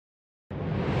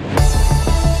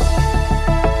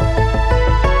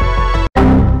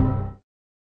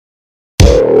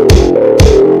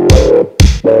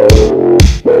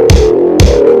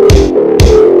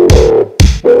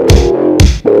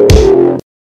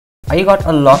I got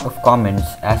a lot of comments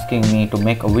asking me to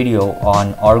make a video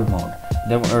on org mode.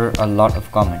 There were a lot of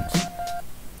comments.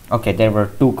 Okay, there were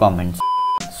 2 comments.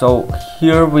 So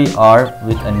here we are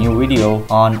with a new video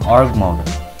on org mode.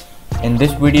 In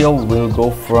this video, we'll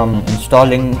go from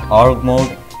installing org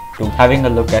mode to having a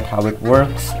look at how it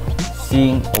works,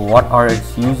 seeing what are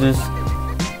its uses,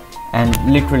 and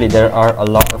literally there are a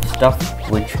lot of stuff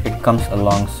which it comes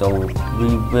along, so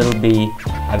we will be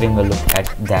having a look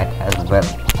at that as well.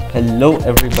 Hello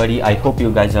everybody, I hope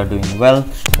you guys are doing well.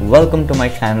 Welcome to my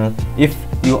channel. If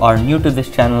you are new to this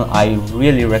channel, I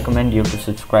really recommend you to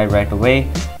subscribe right away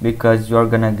because you're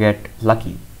gonna get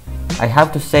lucky. I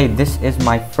have to say this is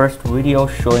my first video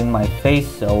showing my face,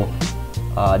 so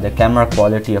the camera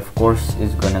quality of course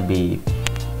is gonna be,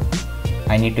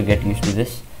 I need to get used to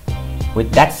this.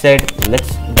 With that said,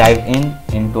 let's dive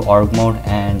into org mode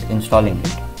and installing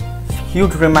it.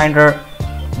 Huge reminder,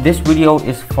 this video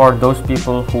is for those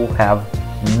people who have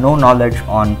no knowledge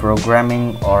on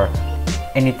programming or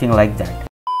anything like that.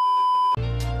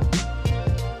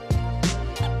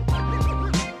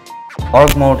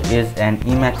 Org mode is an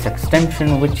Emacs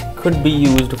extension which could be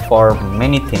used for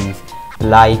many things,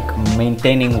 like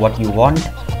maintaining what you want,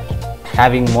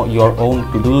 having your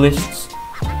own to-do lists,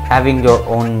 having your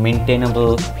own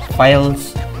maintainable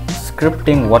files,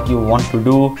 scripting what you want to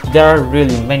do. There are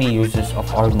really many uses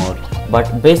of org mode,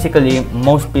 but basically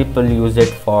most people use it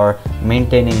for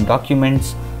maintaining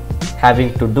documents,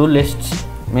 having to-do lists.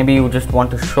 Maybe you just want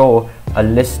to show a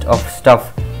list of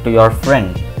stuff to your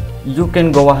friend. You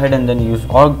can go ahead and then use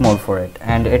org mode for it,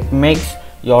 and it makes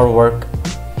your work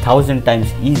 1,000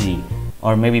 times easy,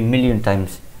 or maybe million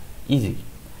times easy.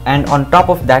 And on top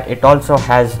of that, it also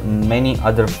has many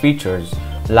other features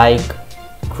like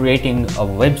creating a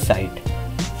website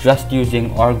just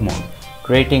using org mode,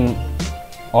 creating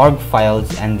org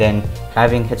files and then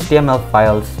having HTML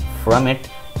files from it,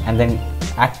 and then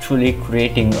actually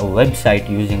creating a website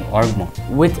using org mode.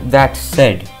 With that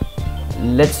said,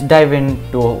 let's dive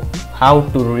into how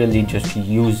to really just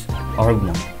use org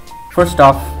mode. First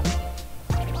off,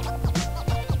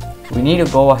 we need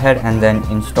to go ahead and then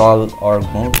install org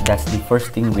mode. That's the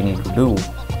first thing we need to do.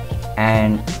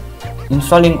 And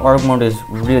installing org mode is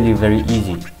really very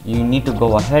easy. You need to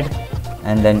go ahead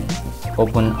and then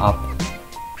open up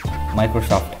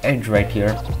Microsoft Edge right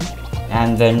here,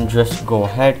 and then just go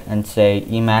ahead and say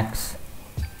Emacs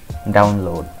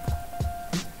download.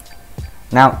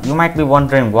 Now you might be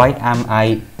wondering, why am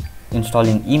I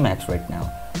installing Emacs right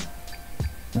now?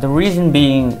 The reason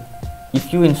being,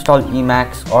 if you install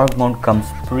Emacs, org mode comes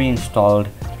pre-installed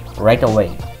right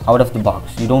away out of the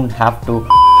box. You don't have to,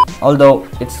 although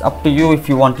it's up to you if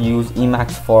you want to use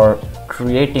Emacs for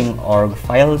creating org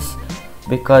files,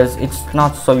 because it's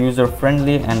not so user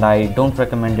friendly and I don't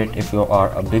recommend it if you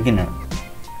are a beginner.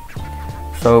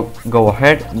 So go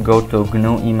ahead, go to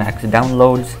GNU Emacs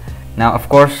downloads. Now of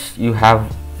course you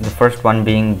have the first one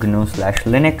being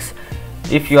GNU/Linux.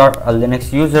 If you are a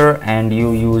Linux user and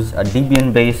you use a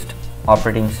Debian based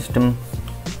operating system,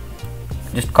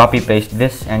 just copy paste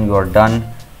this and you are done.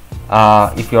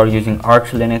 If you are using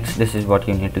Arch Linux, this is what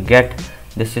you need to get.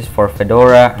 This is for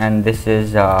Fedora and this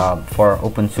is for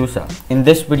OpenSUSE. In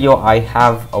this video I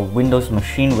have a Windows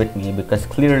machine with me because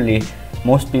clearly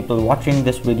most people watching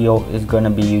this video is going to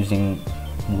be using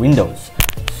Windows.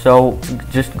 So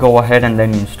just go ahead and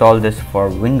then install this for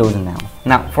Windows now.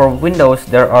 Now for Windows,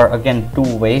 there are again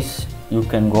 2 ways you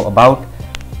can go about.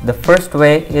 The first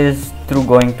way is through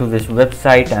going to this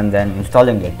website and then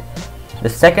installing it. The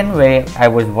second way, I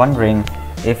was wondering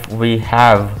if we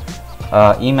have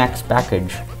Emacs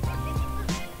package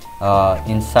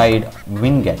inside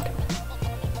winget.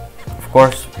 Of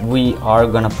course we are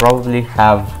gonna probably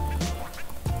have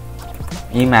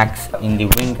Emacs in the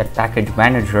winget package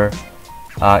manager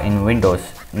in Windows.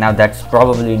 Now that's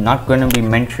probably not going to be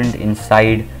mentioned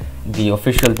inside the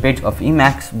official page of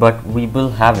Emacs, but we will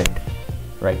have it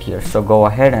right here. So go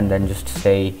ahead and then just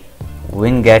say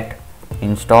winget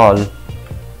install.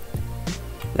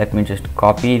 Let me just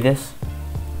copy this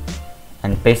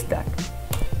and paste that.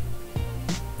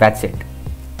 That's it.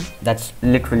 That's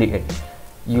literally it.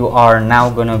 You are now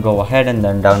gonna go ahead and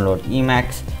then download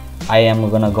Emacs. I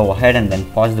am gonna go ahead and then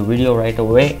pause the video right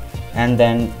away, and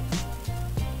then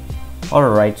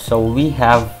alright, so we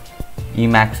have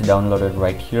Emacs downloaded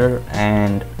right here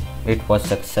and it was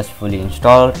successfully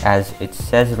installed as it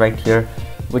says right here,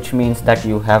 which means that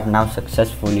you have now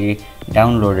successfully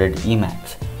downloaded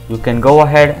Emacs. You can go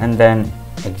ahead and then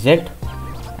exit,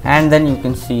 and then you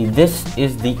can see this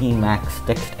is the Emacs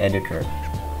text editor,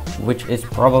 which is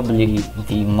probably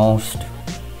the most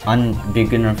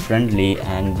unbeginner friendly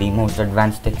and the most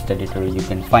advanced text editor you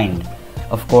can find.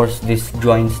 Of course, this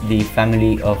joins the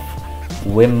family of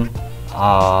Vim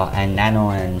and Nano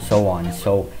and so on.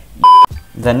 So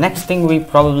the next thing we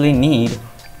probably need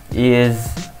is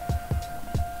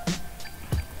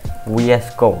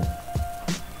VS Code.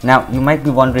 Now you might be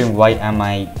wondering, why am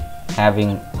I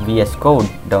having VS Code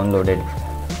downloaded?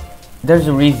 There's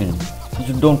a reason.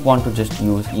 You don't want to just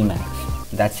use Emacs.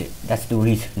 That's it. That's the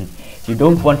reason. You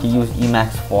don't want to use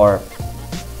Emacs for,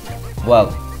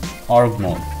 well, org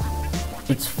mode.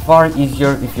 It's far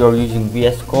easier if you're using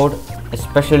VS Code,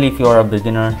 especially if you're a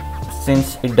beginner,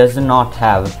 since it does not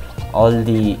have all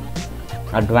the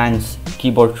advanced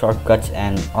keyboard shortcuts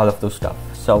and all of those stuff.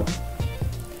 So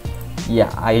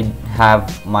yeah, I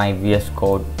have my VS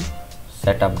Code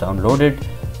setup downloaded.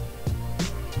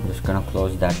 I'm just gonna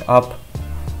close that up.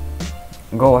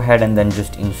 Go ahead and then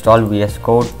just install VS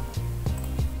Code.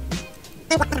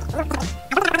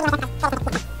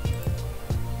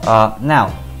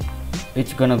 Now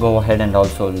it's gonna go ahead and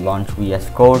also launch VS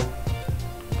Code,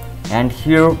 and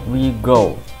here we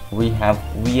go. We have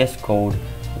VS Code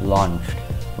launched.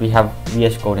 We have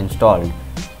VS Code installed.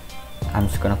 I'm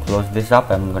just gonna close this up.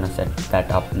 I'm gonna set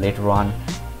that up later on.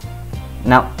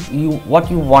 Now what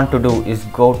you want to do is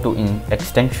go to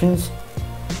extensions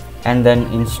and then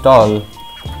install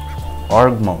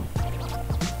org mode.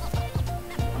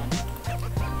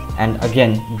 And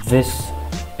again, this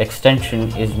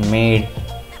extension is made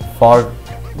for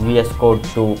VS Code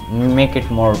to make it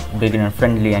more beginner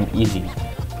friendly and easy.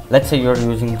 Let's say you're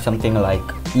using something like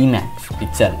Emacs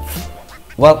itself.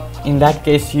 Well, in that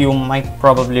case, you might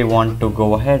probably want to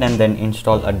go ahead and then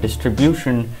install a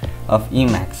distribution of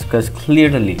Emacs, because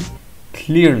clearly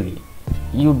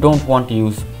you don't want to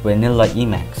use vanilla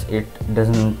Emacs. It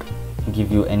doesn't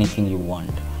give you anything you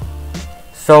want.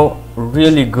 So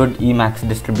really good Emacs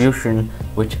distribution,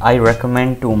 which I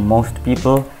recommend to most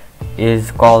people,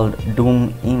 is called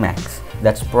Doom Emacs.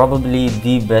 That's probably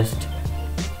the best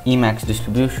Emacs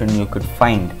distribution you could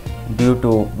find due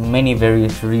to many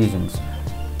various reasons.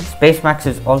 Spacemacs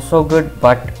is also good,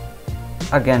 but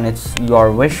again, it's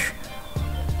your wish.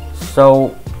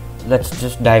 So let's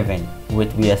just dive in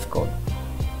with VS Code.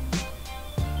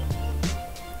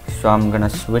 So I'm gonna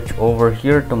switch over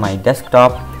here to my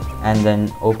desktop and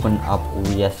then open up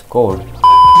VS Code.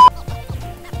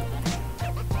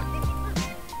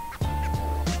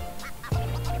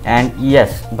 And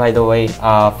yes, by the way,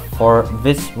 for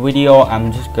this video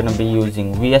I'm just gonna be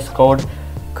using VS Code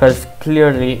because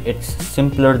clearly it's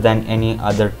simpler than any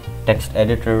other text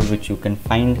editor which you can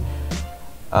find.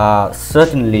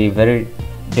 Certainly very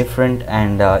different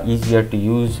and easier to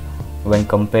use when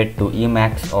compared to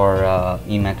Emacs or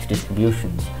Emacs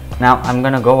distributions. Now I'm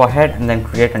gonna go ahead and then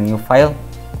create a new file.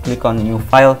 Click on new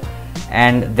file,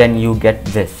 and then you get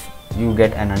this. You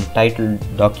get an untitled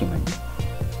document.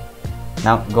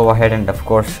 Now go ahead and of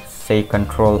course say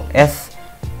Ctrl S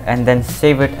and then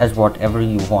save it as whatever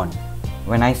you want.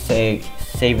 When I say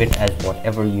save it as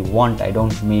whatever you want, I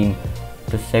don't mean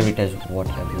to save it as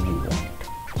whatever you want.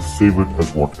 Save it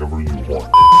as whatever you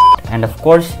want. And of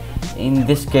course, in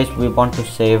this case, we want to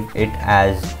save it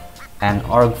as an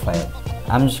org file.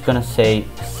 I'm just gonna say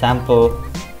sample.org.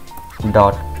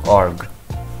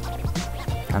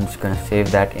 I'm just gonna save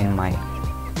that in my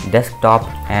desktop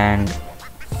and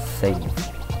save.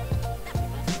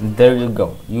 There you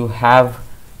go. You have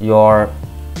your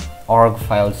org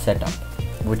file set up,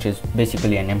 which is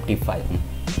basically an empty file.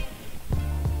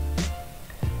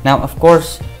 Now, of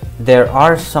course, there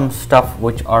are some stuff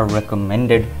which are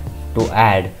recommended to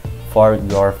add for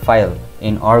your file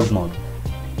in org mode.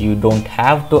 You don't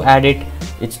have to add it.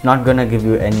 It's not gonna give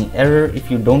you any error if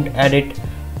you don't add it,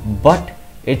 but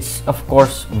it's of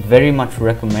course very much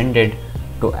recommended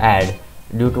to add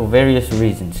due to various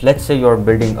reasons. Let's say you're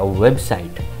building a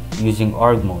website using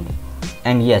org mode,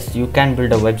 and yes, you can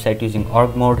build a website using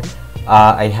org mode.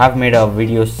 I have made a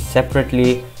video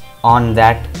separately on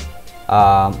that.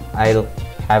 I'll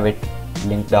have it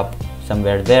linked up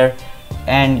somewhere there,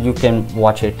 and you can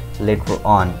watch it later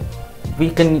on. We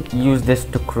can use this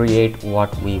to create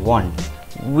what we want.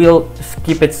 We'll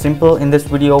keep it simple in this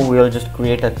video. We'll just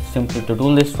create a simple to-do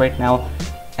list right now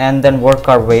and then work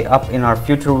our way up in our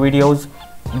future videos.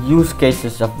 Use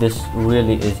cases of this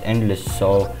really is endless,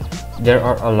 so there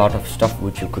are a lot of stuff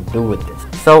which you could do with this.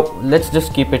 So let's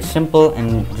just keep it simple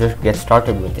and just get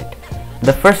started with it.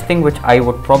 The first thing which I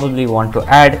would probably want to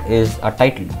add is a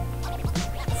title.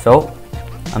 So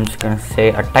I'm just gonna say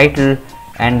a title,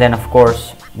 and then of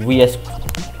course VS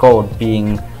Code,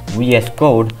 being VS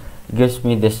Code, gives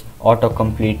me this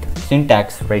autocomplete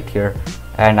syntax right here,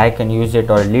 and I can use it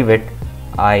or leave it.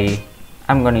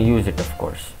 I'm gonna use it, of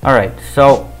course. Alright,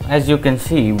 so as you can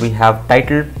see, we have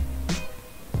title,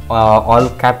 all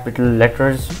capital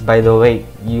letters. By the way,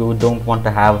 you don't want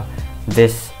to have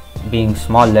this being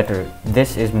small letter.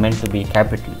 This is meant to be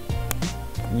capital.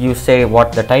 You say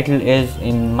what the title is.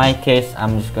 In my case,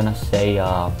 I'm just gonna say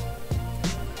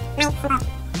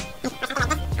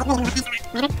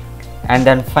and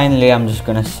then finally I'm just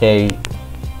gonna say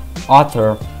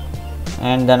author,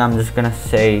 and then I'm just gonna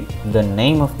say the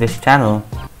name of this channel,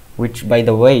 which by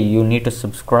the way you need to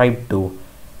subscribe to.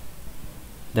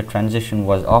 The transition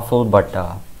was awful, but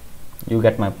you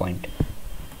get my point.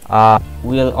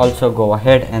 We'll also go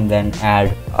ahead and then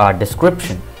add a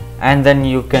description, and then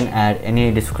you can add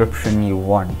any description you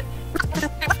want.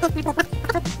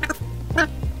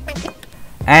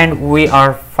 And we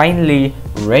are finally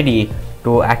ready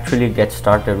to actually get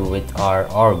started with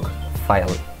our org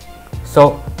file.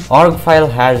 So org file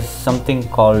has something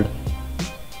called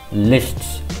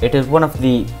lists. It is one of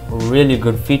the really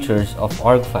good features of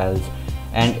org files,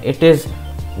 and it is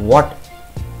what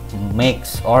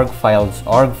makes org files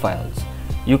org files.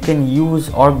 You can use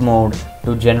org mode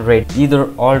to generate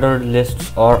either ordered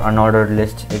lists or unordered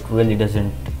lists. It really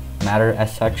doesn't matter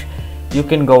as such. You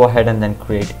can go ahead and then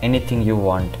create anything you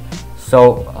want.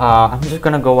 So I'm just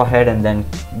gonna go ahead and then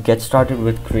get started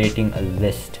with creating a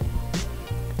list.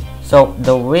 So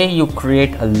the way you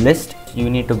create a list, you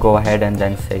need to go ahead and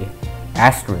then say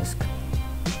asterisk,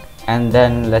 and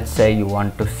then let's say you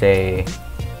want to say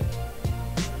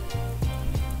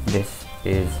this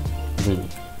is the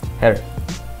header,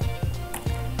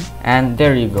 and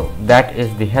there you go, that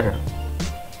is the header.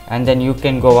 And then you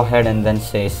can go ahead and then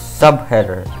say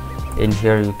subheader. In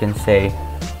here you can say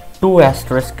 2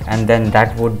 asterisk, and then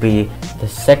that would be the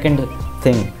second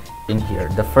thing in here.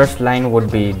 The first line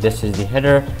would be this is the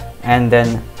header, and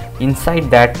then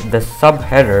inside that the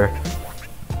subheader,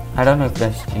 I don't know if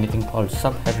there's anything called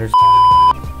subheaders.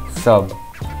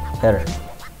 Subheader,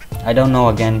 I don't know,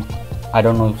 again I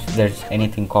don't know if there's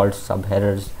anything called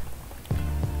subheaders.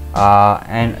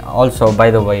 And also,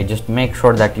 by the way, just make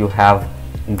sure that you have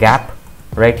gap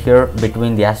right here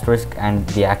between the asterisk and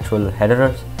the actual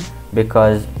headers,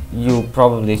 because you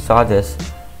probably saw this.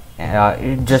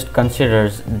 It just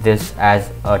considers this as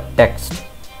a text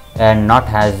and not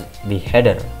as the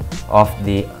header of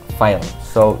the file.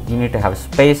 So you need to have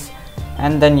space,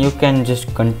 and then you can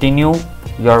just continue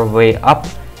your way up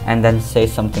and then say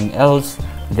something else.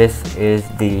 This is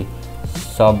the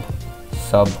sub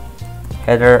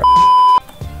header,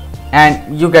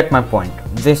 and you get my point.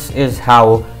 This is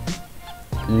how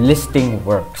listing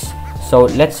works. So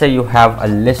let's say you have a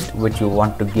list which you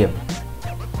want to give.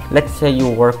 Let's say you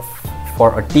work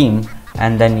for a team,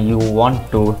 and then you want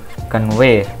to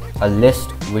convey a list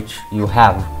which you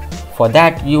have. For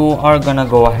that, you are gonna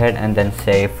go ahead and then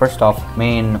say, first off,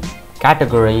 main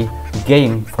category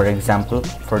game, for example,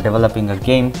 for developing a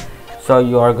game. So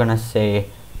you are gonna say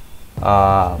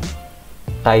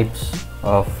types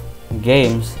of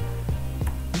games,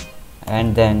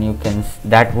 and then you can,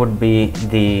 that would be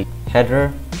the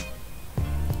header,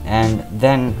 and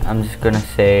then I'm just gonna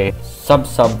say sub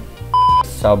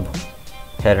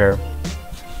header,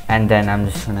 and then I'm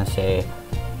just gonna say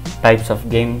types of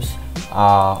games,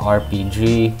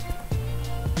 RPG.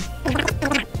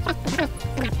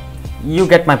 You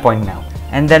get my point now.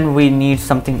 And then we need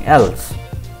something else.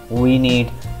 We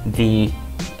need the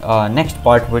next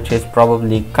part, which is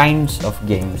probably kinds of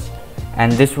games,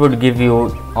 and this would give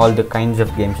you all the kinds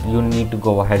of games. You need to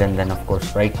go ahead and then of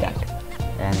course write that.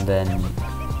 And then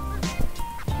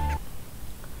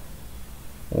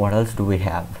what else do we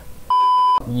have?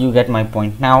 You get my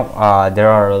point now. There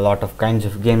are a lot of kinds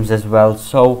of games as well.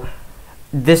 So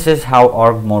this is how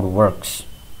org mode works.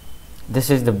 This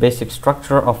is the basic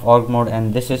structure of org mode,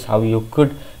 and this is how you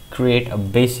could create a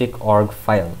basic org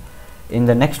file. In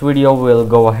the next video, we'll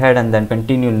go ahead and then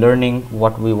continue learning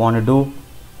what we want to do,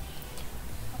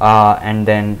 and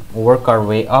then work our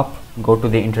way up, go to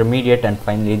the intermediate, and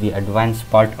finally the advanced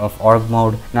part of org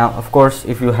mode. Now, of course,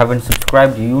 if you haven't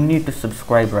subscribed, you need to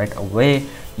subscribe right away.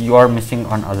 You are missing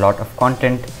on a lot of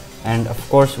content. And of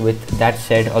course, with that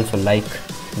said, also like.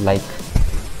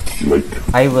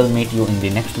 I will meet you in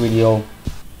the next video.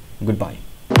 Goodbye.